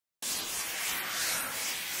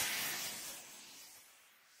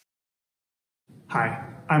Hi,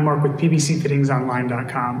 I'm Mark with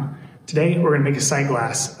PVCFittingsOnline.com. Today we're going to make a sight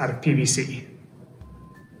glass out of PVC.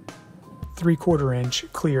 3/4 inch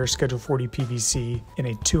clear Schedule 40 PVC in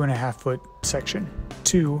a 2.5 foot section.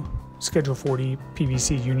 2 Schedule 40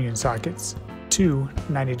 PVC union sockets. 2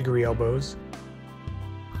 90-degree elbows.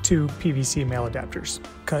 2 PVC male adapters.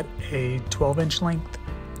 Cut a 12-inch length,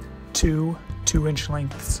 2 2-inch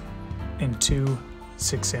lengths, and 2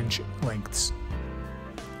 6-inch lengths.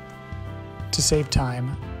 To save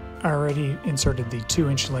time, I already inserted the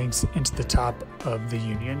 2-inch lengths into the top of the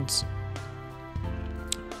unions.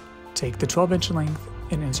 Take the 12-inch length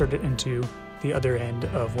and insert it into the other end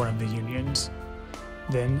of one of the unions.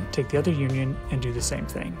 Then take the other union and do the same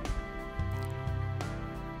thing.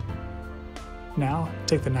 Now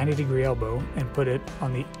take the 90-degree elbow and put it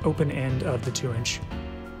on the open end of the 2-inch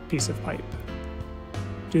piece of pipe.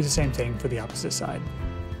 Do the same thing for the opposite side.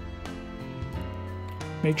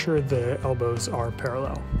 Make sure the elbows are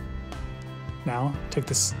parallel. Now take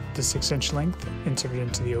the 6-inch length, insert it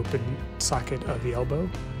into the open socket of the elbow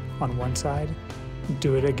on one side,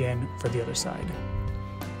 do it again for the other side.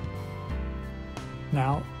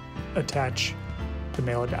 Now attach the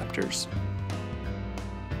male adapters.